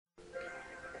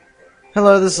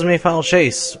Hello, this is me, Final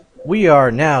Chase. We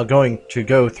are now going to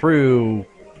go through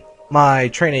my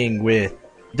training with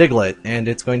Diglett, and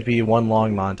it's going to be one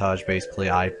long montage, basically.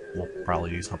 I will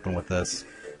probably do something with this.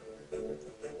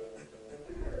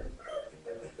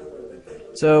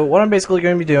 So, what I'm basically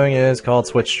going to be doing is called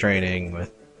Switch Training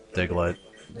with Diglett.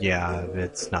 Yeah,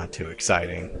 it's not too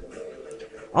exciting.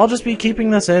 I'll just be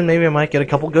keeping this in, maybe I might get a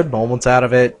couple good moments out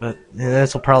of it, but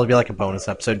this will probably be like a bonus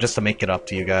episode just to make it up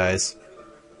to you guys.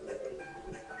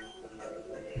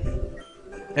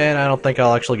 And I don't think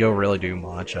I'll actually go really do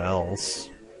much else.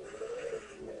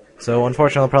 So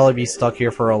unfortunately I'll probably be stuck here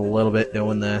for a little bit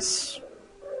doing this.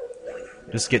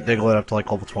 Just get Diglett up to like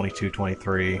level 22,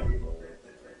 23.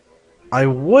 I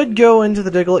would go into the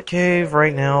Diglett cave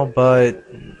right now, but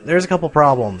there's a couple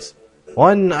problems.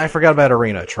 One, I forgot about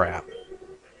Arena Trap.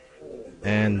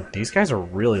 And these guys are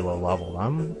really low level.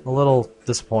 I'm a little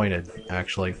disappointed,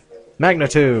 actually.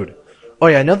 Magnitude! Oh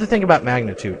yeah, another thing about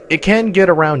Magnitude. It can get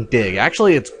around Dig.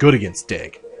 Actually, it's good against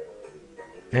Dig.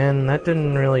 And that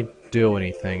didn't really do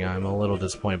anything. I'm a little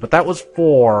disappointed. But that was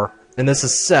 4, and this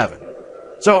is 7.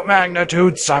 So,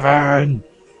 Magnitude 7!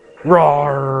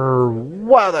 Roar!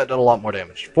 Wow, that did a lot more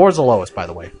damage. 4 is the lowest, by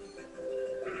the way.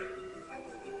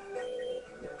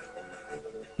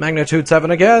 Magnitude 7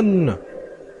 again!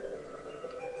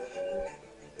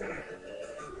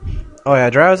 Oh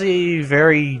yeah, Drowsy,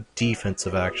 very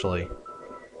defensive, actually.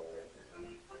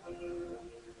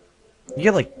 You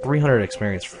get like 300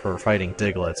 experience for fighting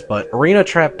Digletts, but Arena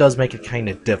Trap does make it kind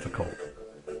of difficult.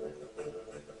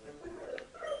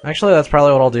 Actually, that's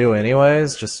probably what I'll do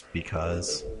anyways, just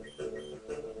because.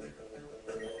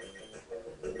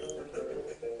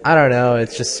 I don't know,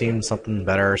 it just seems something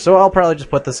better, so I'll probably just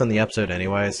put this in the episode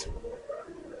anyways.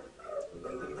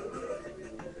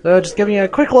 So, just giving you a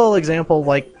quick little example,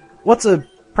 like, what's a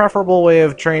preferable way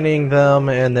of training them,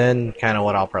 and then kind of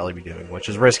what I'll probably be doing, which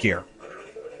is riskier.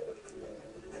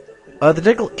 The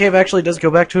Diglett Cave actually does go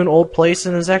back to an old place,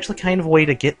 and is actually kind of a way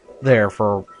to get there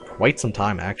for quite some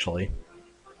time, actually.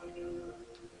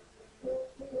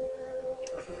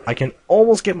 I can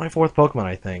almost get my 4th Pokemon,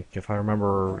 I think, if I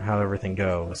remember how everything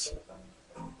goes.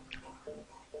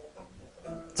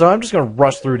 So I'm just going to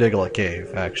rush through Diglett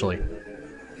Cave, actually.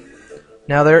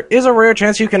 Now, there is a rare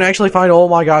chance you can actually find... Oh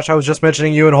my gosh, I was just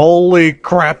mentioning you, and holy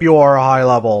crap, you are a high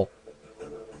level.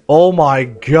 Oh my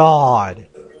god.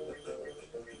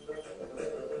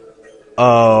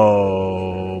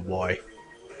 Oh boy.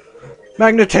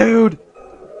 Magnitude!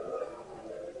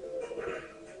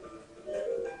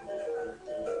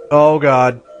 Oh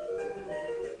god.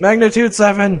 Magnitude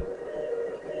 7!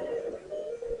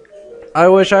 I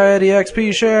wish I had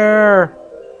EXP share!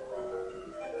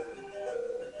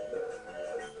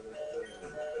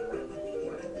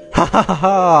 Ha ha ha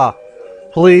ha!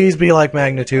 Please be like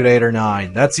Magnitude 8 or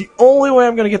 9. That's the only way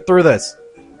I'm gonna get through this.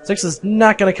 6 is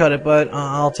not gonna cut it, but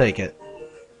I'll take it.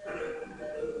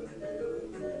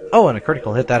 Oh, and a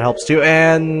critical hit, that helps too,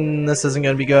 and this isn't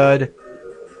gonna be good.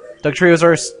 Dugtrios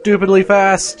are stupidly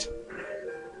fast.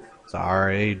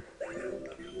 Sorry.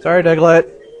 Sorry,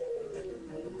 Diglett.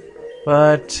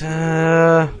 But,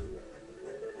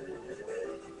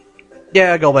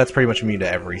 yeah, Golbat's pretty much immune to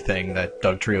everything that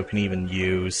Dugtrio can even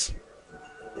use.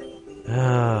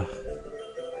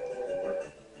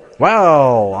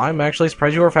 Wow, I'm actually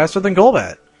surprised you are faster than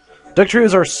Golbat.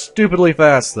 Dugtrios are stupidly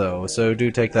fast, though, so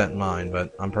do take that in mind,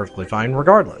 but I'm perfectly fine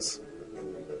regardless.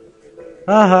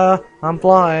 Haha, I'm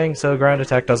flying, so ground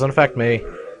attack doesn't affect me.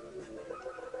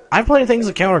 I have plenty of things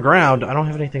that counter ground, I don't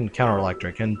have anything to counter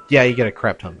electric, and yeah, you get a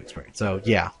crap ton of experience, so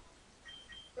yeah.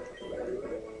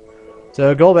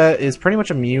 So Golbat is pretty much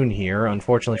immune here,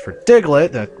 unfortunately for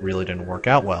Diglett, that really didn't work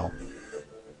out well.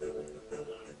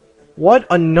 What?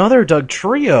 Another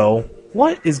Dugtrio?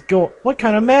 What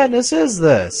kind of madness is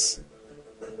this?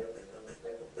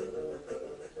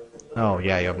 Oh,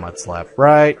 yeah, you have Mud Slap.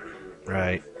 Right.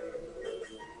 Right.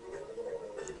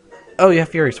 Oh, yeah,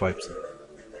 Fury Swipes.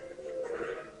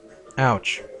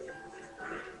 Ouch.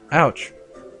 Ouch.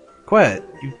 Quit.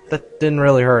 That didn't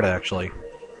really hurt, actually.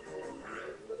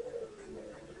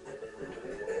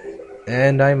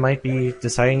 And I might be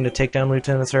deciding to take down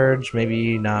Lieutenant Surge.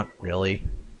 Maybe not really.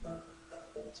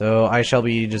 So I shall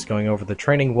be just going over the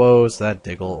training woes that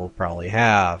Diglett will probably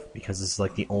have, because this is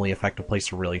like the only effective place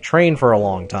to really train for a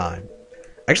long time.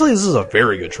 Actually, this is a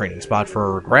very good training spot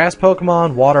for grass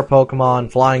Pokemon, water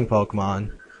Pokemon, flying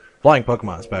Pokemon. Flying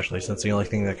Pokemon especially, since the only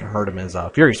thing that can hurt him is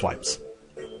Fury Swipes.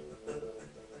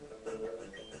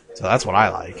 So that's what I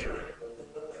like.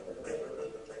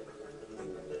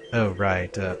 Oh,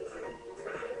 right.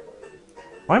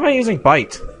 Why am I using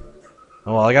Bite?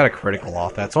 Oh, well, I got a critical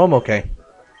off that, so I'm okay.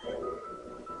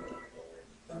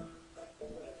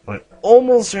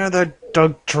 almost had that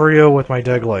Dugtrio with my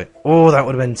Diglett. Oh, that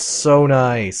would have been so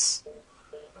nice.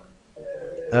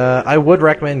 I would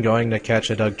recommend going to catch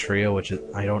a Dugtrio, which is,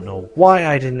 I don't know why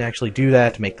I didn't actually do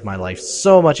that to make my life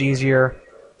so much easier.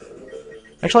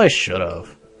 Actually, I should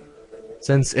have.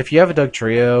 Since if you have a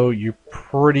Dugtrio, you're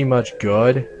pretty much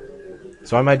good.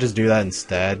 So I might just do that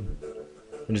instead.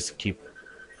 And just keep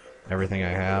everything I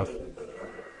have.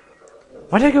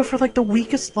 Why did I go for like the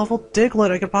weakest level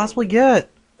Diglett I could possibly get?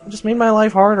 It just made my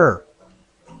life harder.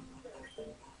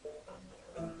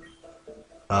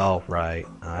 Oh, right.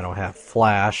 I don't have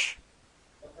Flash.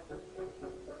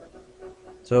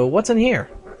 So, what's in here?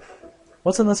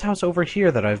 What's in this house over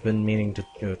here that I've been meaning to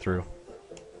go through?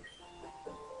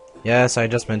 Yes, I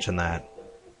just mentioned that.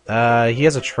 He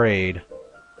has a trade.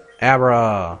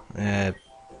 Abra!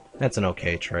 That's an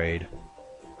okay trade.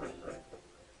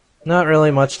 Not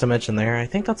really much to mention there. I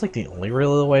think that's like the only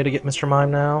real way to get Mr.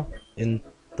 Mime now in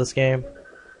this game.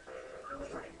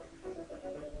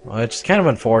 Well, it's just kind of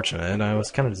unfortunate. I was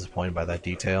kind of disappointed by that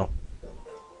detail.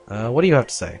 What do you have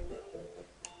to say?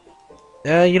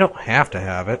 You don't have to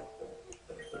have it.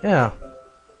 Yeah.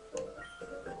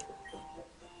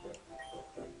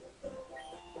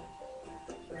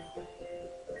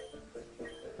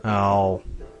 Oh.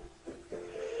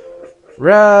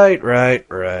 Right.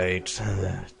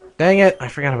 Dang it, I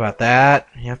forgot about that.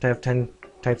 You have to have 10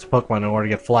 types of Pokemon in order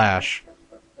to get Flash,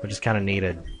 which is kind of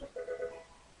needed.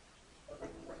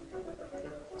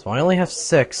 So I only have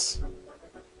 6. Well,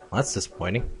 that's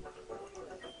disappointing.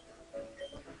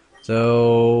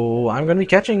 So I'm going to be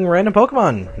catching random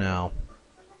Pokemon now.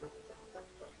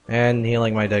 And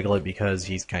healing my Diglett because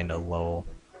he's kind of low.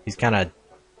 He's kind of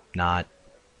not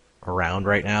around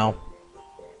right now.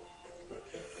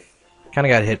 Kind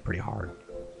of got hit pretty hard.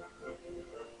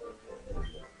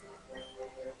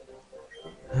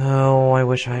 Oh, I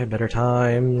wish I had better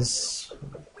times.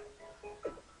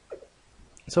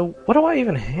 So, what do I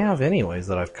even have anyways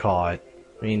that I've caught?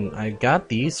 I mean, I got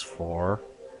these 4.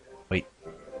 Wait.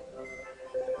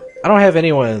 I don't have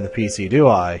anyone in the PC, do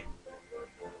I?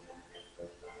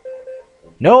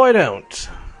 No, I don't.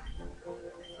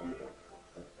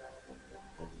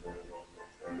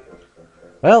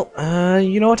 Well,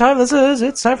 you know what time this is?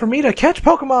 It's time for me to catch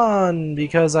Pokemon!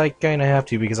 Because I kinda have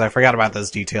to, because I forgot about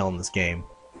this detail in this game.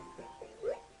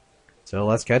 So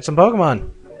let's catch some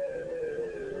Pokemon.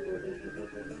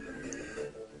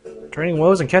 Training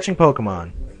woes and catching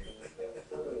Pokemon.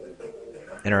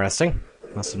 Interesting,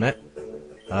 must admit.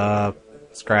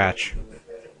 Scratch.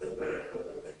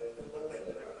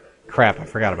 Crap, I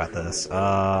forgot about this.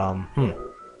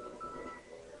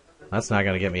 That's not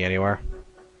gonna get me anywhere.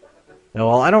 No,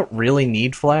 well, I don't really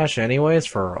need Flash anyways,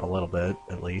 for a little bit,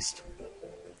 at least.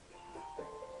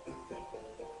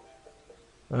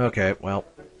 Okay, well.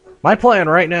 My plan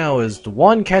right now is to,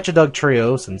 1, catch a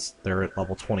Dugtrio, since they're at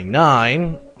level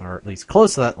 29, or at least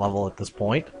close to that level at this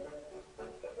point.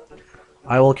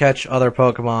 I will catch other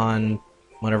Pokemon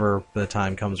whenever the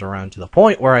time comes around to the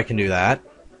point where I can do that,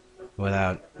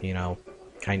 without, you know,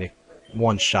 kind of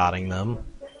one-shotting them.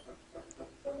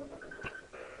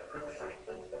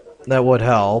 That would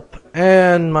help.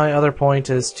 And my other point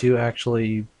is to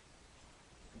actually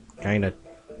kind of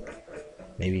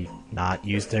maybe not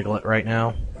use Diglett right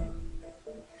now.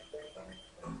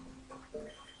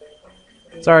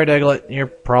 Sorry, Diglett, you're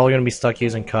probably going to be stuck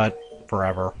using Cut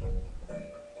forever.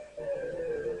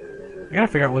 I gotta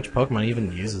figure out which Pokemon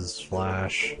even uses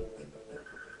Flash.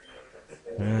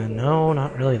 No,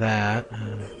 not really that.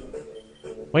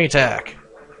 Wing Attack.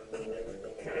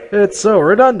 It's so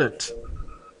redundant.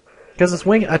 Because it's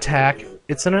Wing Attack,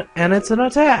 it's an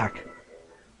attack.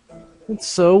 It's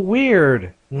so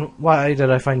weird. Why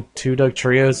did I find 2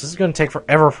 Dugtrios? This is going to take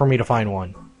forever for me to find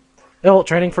one. Oh,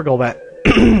 training for Golbat.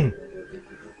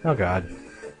 Oh god.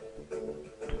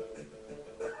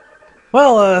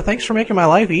 Well, thanks for making my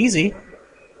life easy.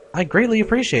 I greatly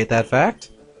appreciate that fact.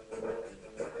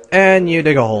 And you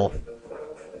dig a hole.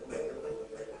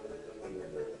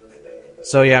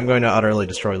 So yeah, I'm going to utterly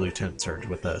destroy Lieutenant Surge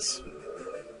with this.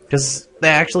 Because they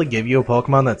actually give you a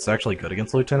Pokemon that's actually good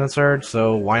against Lieutenant Surge,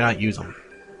 so why not use them?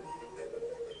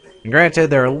 And granted,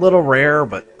 they're a little rare,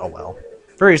 but oh well.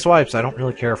 Fairy Swipes, I don't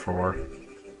really care for.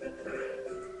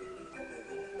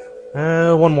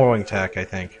 One more Wing Attack, I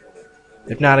think.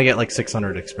 If not, I get like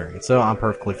 600 experience, so I'm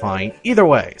perfectly fine. Either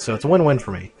way, so it's a win-win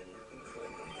for me.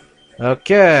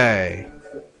 Okay.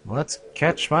 Let's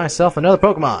catch myself another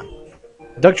Pokemon.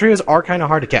 Dugtrios are kind of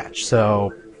hard to catch,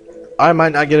 so I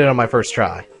might not get it on my first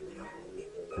try.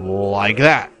 Like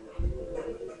that.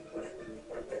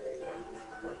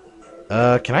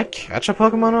 Can I catch a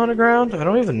Pokemon on the ground? I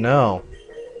don't even know.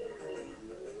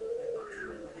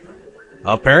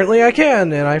 Apparently I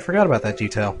can, and I forgot about that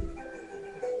detail.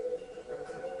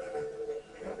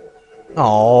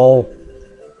 Oh.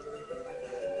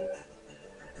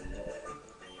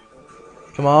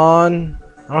 Come on.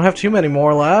 I don't have too many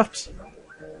more left.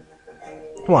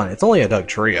 Come on, it's only a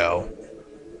Dugtrio.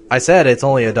 I said it's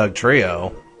only a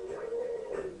Dugtrio.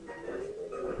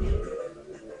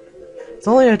 It's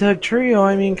only a Dugtrio,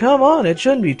 I mean, come on, it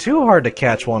shouldn't be too hard to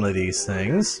catch one of these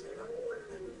things.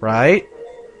 Right?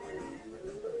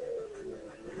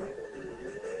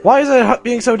 Why is it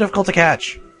being so difficult to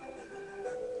catch?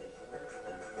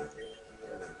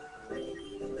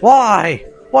 Why?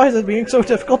 Why is it being so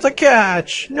difficult to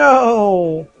catch?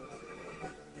 No!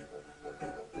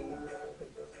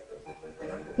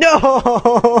 No!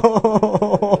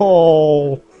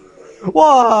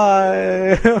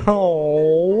 Why?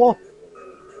 Oh.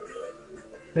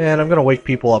 Man, I'm gonna wake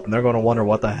people up and they're gonna wonder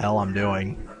what the hell I'm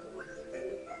doing.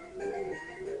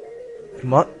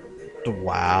 Come on.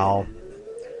 Wow.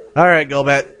 Alright,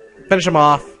 Golbat. Finish them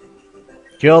off.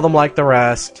 Kill them like the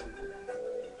rest.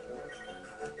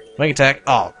 Make attack.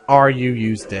 Oh, or you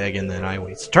use dig and then I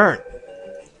waste a turn.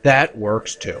 That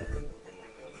works too.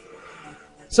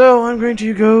 So, I'm going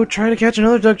to go try to catch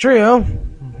another Dugtrio.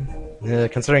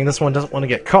 Considering this one doesn't want to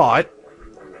get caught.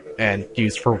 And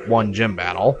used for one gym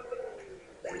battle.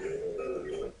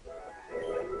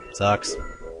 Sucks.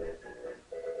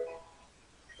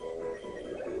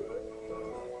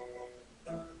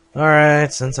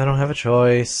 Alright, since I don't have a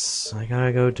choice, I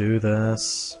gotta go do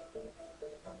this.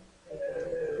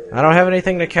 I don't have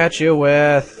anything to catch you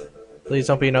with. Please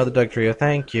don't be another Dugtrio.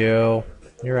 Thank you.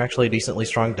 You're actually a decently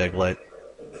strong Diglett.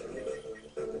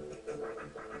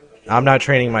 I'm not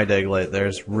training my Diglett.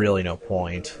 There's really no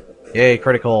point. Yay,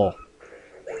 critical.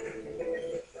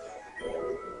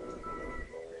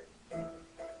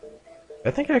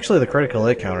 I think actually the critical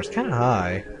hit counter is kind of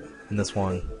high in this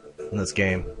one, in this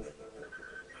game.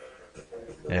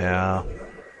 Yeah.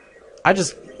 I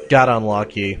just got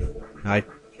unlucky. I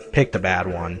picked a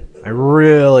bad one. I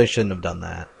really shouldn't have done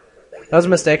that. That was a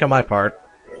mistake on my part.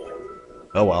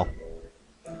 Oh well.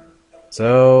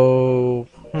 So...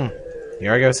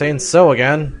 Here I go saying so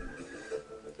again.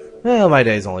 Well, my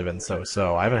day's only been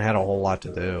so-so. I haven't had a whole lot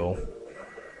to do.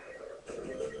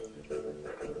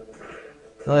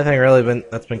 The only thing really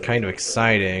that's been kind of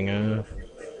exciting...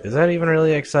 is that even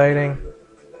really exciting?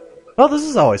 Well, this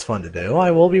is always fun to do. I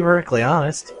will be perfectly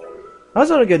honest. I was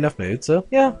in a good enough mood, so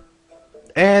yeah.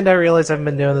 And I realize I haven't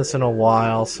been doing this in a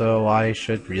while, so I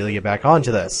should really get back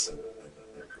onto this.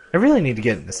 I really need to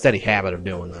get in a steady habit of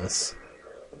doing this.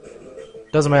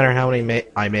 Doesn't matter how many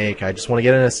I make, I just want to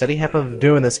get in a steady habit of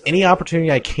doing this any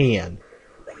opportunity I can.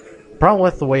 The problem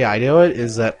with the way I do it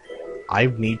is that I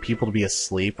need people to be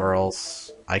asleep or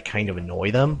else I kind of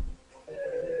annoy them.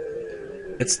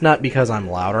 It's not because I'm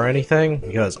loud or anything,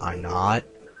 because I'm not.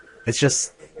 It's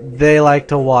just they like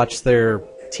to watch their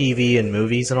TV and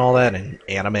movies and all that, and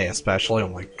anime especially. Oh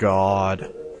my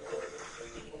god.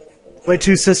 My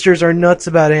two sisters are nuts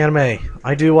about anime.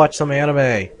 I do watch some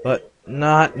anime, but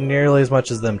not nearly as much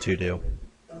as them two do.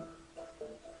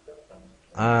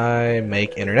 I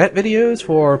make internet videos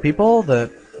for people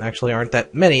that actually aren't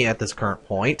that many at this current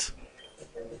point.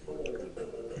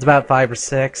 It's about 5 or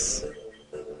 6.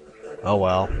 Oh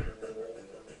well.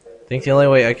 I think the only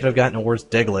way I could have gotten a worse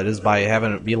Diglett is by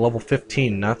having it be level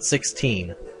 15, not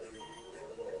 16.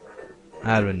 I'd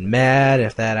have been mad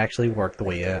if that actually worked the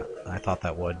way I thought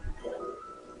that would.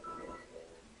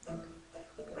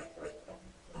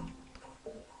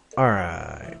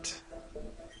 Alright.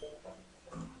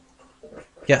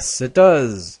 Yes, it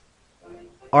does.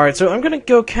 Alright, so I'm gonna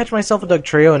go catch myself a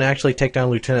Dugtrio and actually take down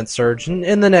Lieutenant Surge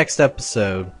in the next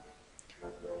episode.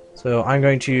 So I'm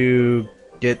going to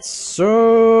get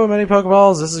so many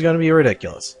Pokeballs, this is going to be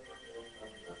ridiculous.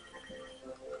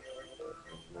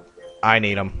 I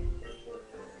need them.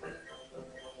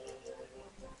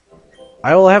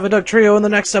 I will have a Dugtrio in the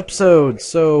next episode,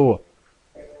 so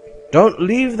don't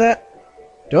leave that.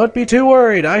 Don't be too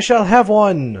worried, I shall have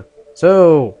one.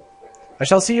 So, I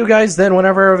shall see you guys then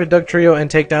whenever I have a Dugtrio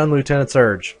and take down Lieutenant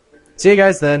Surge. See you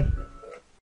guys then.